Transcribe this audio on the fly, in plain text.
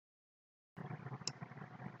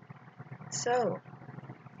So,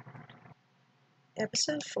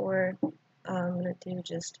 episode 4, I'm going to do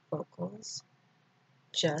just vocals,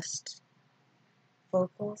 because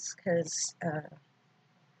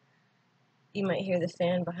you might hear the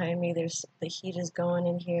fan behind me. The heat is going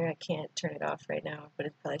in here. I can't turn it off right now, but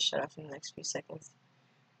it'll probably shut off in the next few seconds.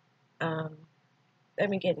 I've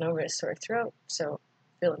been getting over a sore throat, so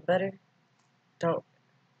feeling better. Don't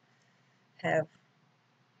have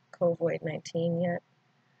COVID-19 yet.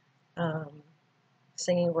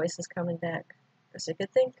 Singing voice is coming back. That's a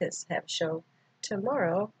good thing because I have a show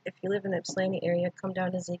tomorrow. If you live in the Ypsilanti area, come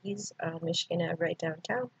down to Ziggy's, Michigan Ave, right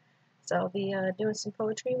downtown. So I'll be doing some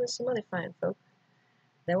poetry with some other fine folk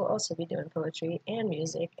that will also be doing poetry and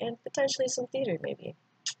music and potentially some theater, maybe.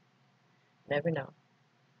 Never know.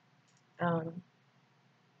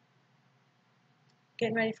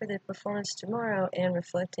 Getting ready for the performance tomorrow and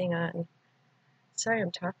reflecting on. Sorry,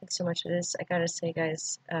 I'm talking so much of this. I gotta say,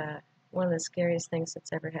 guys, one of the scariest things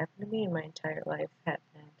that's ever happened to me in my entire life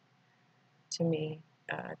happened to me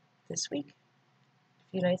this week,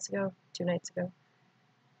 a few nights ago, 2 nights ago.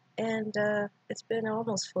 And it's been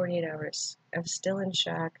almost 48 hours. I'm still in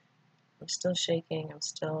shock. I'm still shaking. I'm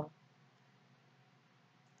still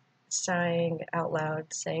sighing out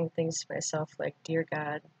loud, saying things to myself like, "Dear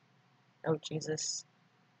God, oh Jesus,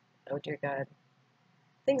 oh dear God."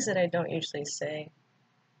 Things that I don't usually say,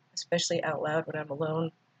 especially out loud when I'm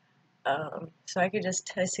alone. So I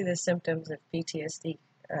see the symptoms of PTSD,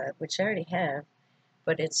 which I already have,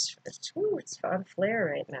 but it's on flare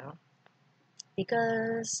right now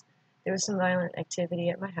because there was some violent activity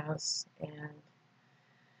at my house, and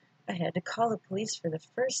I had to call the police for the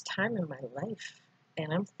first time in my life.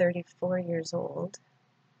 And I'm 34 years old,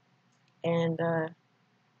 and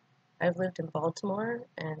I've lived in Baltimore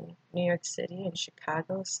and New York City and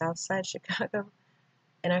Chicago, Southside Chicago,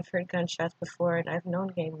 and I've heard gunshots before, and I've known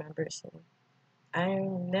gang members, and I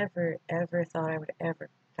never ever thought I would ever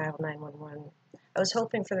dial 911. I was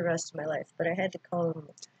hoping for the rest of my life, but I had to call them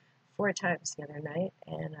 4 times the other night,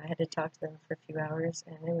 and I had to talk to them for a few hours,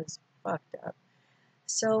 and it was fucked up.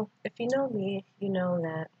 So if you know me, you know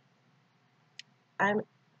that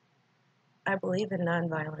I believe in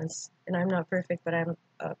nonviolence, and I'm not perfect, but I'm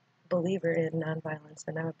a believer in nonviolence,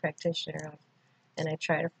 and I'm a practitioner of, and I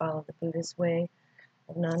try to follow the Buddhist way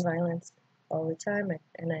of nonviolence all the time,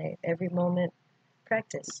 and I every moment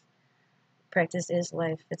practice. Practice is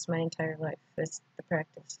life. It's my entire life. It's the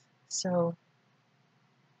practice. So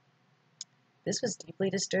this was deeply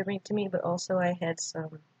disturbing to me, but also I had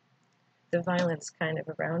the violence kind of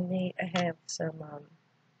around me. I have some,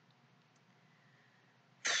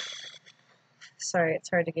 sorry, it's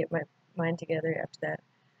hard to get my mind together after that.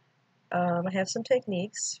 I have some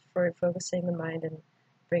techniques for focusing the mind and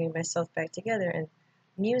bringing myself back together, and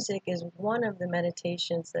music is one of the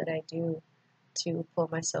meditations that I do to pull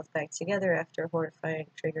myself back together after a horrifying,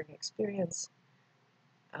 triggering experience.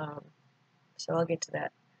 So I'll get to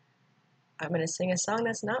that. I'm going to sing a song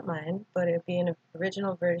that's not mine, but it'll be an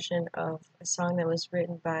original version of a song that was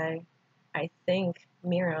written by, I think,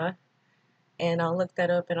 MIRAH, and I'll look that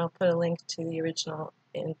up and I'll put a link to the original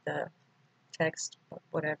in the text,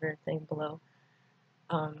 whatever thing below.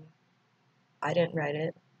 I didn't write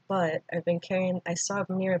it, but I saw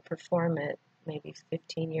MIRAH perform it maybe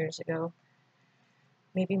 15 years ago,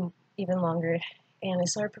 maybe even longer, and I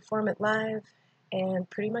saw her perform it live and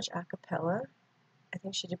pretty much a cappella. I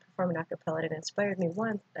think she did perform it a cappella, and it inspired me,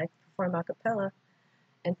 one, that I could perform a cappella,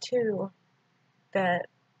 and two, that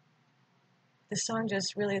the song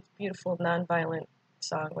just really is a beautiful, non-violent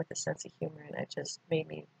song with a sense of humor, and it just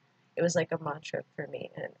it was like a mantra for me,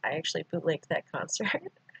 and I actually bootlegged that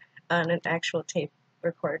concert on an actual tape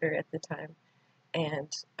recorder at the time, and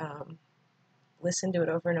listened to it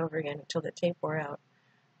over and over again until the tape wore out.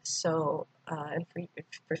 So, and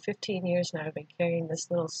for 15 years now, I've been carrying this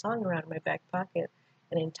little song around in my back pocket,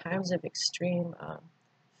 and in times of extreme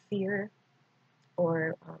fear,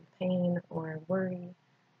 or pain, or worry,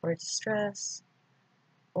 or distress,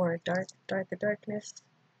 or the darkness,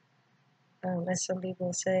 as some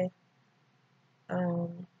people say,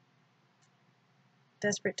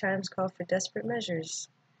 desperate times call for desperate measures.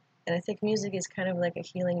 And I think music is kind of like a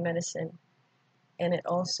healing medicine, and it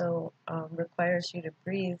also requires you to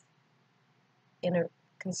breathe in a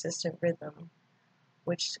consistent rhythm,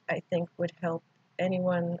 which I think would help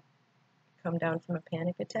anyone come down from a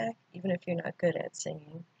panic attack, even if you're not good at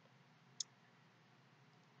singing.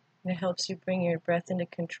 And it helps you bring your breath into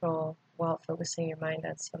control while focusing your mind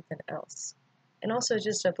on something else. And also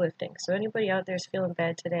just uplifting. So anybody out there is feeling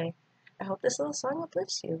bad today, I hope this little song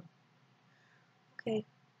uplifts you. Okay.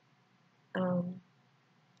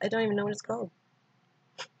 I don't even know what it's called.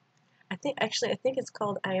 I think it's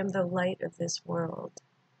called I Am the Light of This World.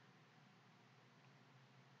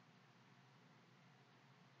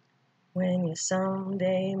 When you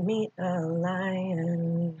someday meet a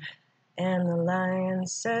lion, and the lion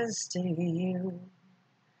says to you,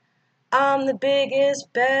 I'm the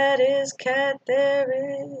biggest, baddest cat there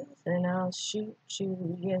is, and I'll shoot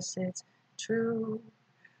you, yes, it's true.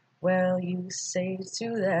 Well, you say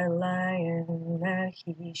to that lion that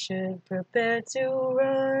he should prepare to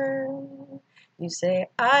run. You say,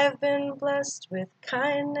 I've been blessed with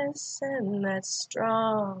kindness, and that's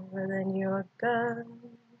stronger than your gun.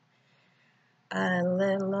 I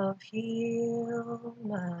let love heal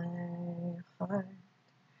my heart.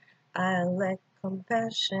 I let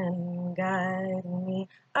compassion guide me.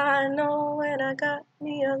 I know when I got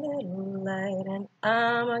me a little light, and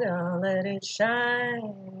I'm gonna let it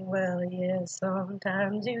shine. Well, yeah,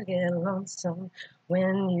 sometimes you get lonesome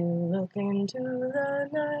when you look into the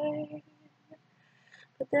night.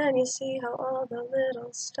 But then you see how all the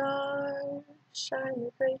little stars shine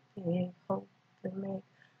with great big hope and make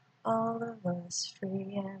all of us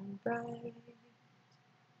free and bright.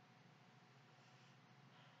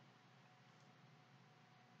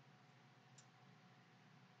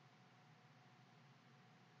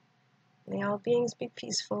 May all beings be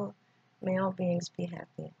peaceful. May all beings be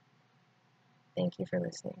happy. Thank you for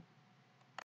listening.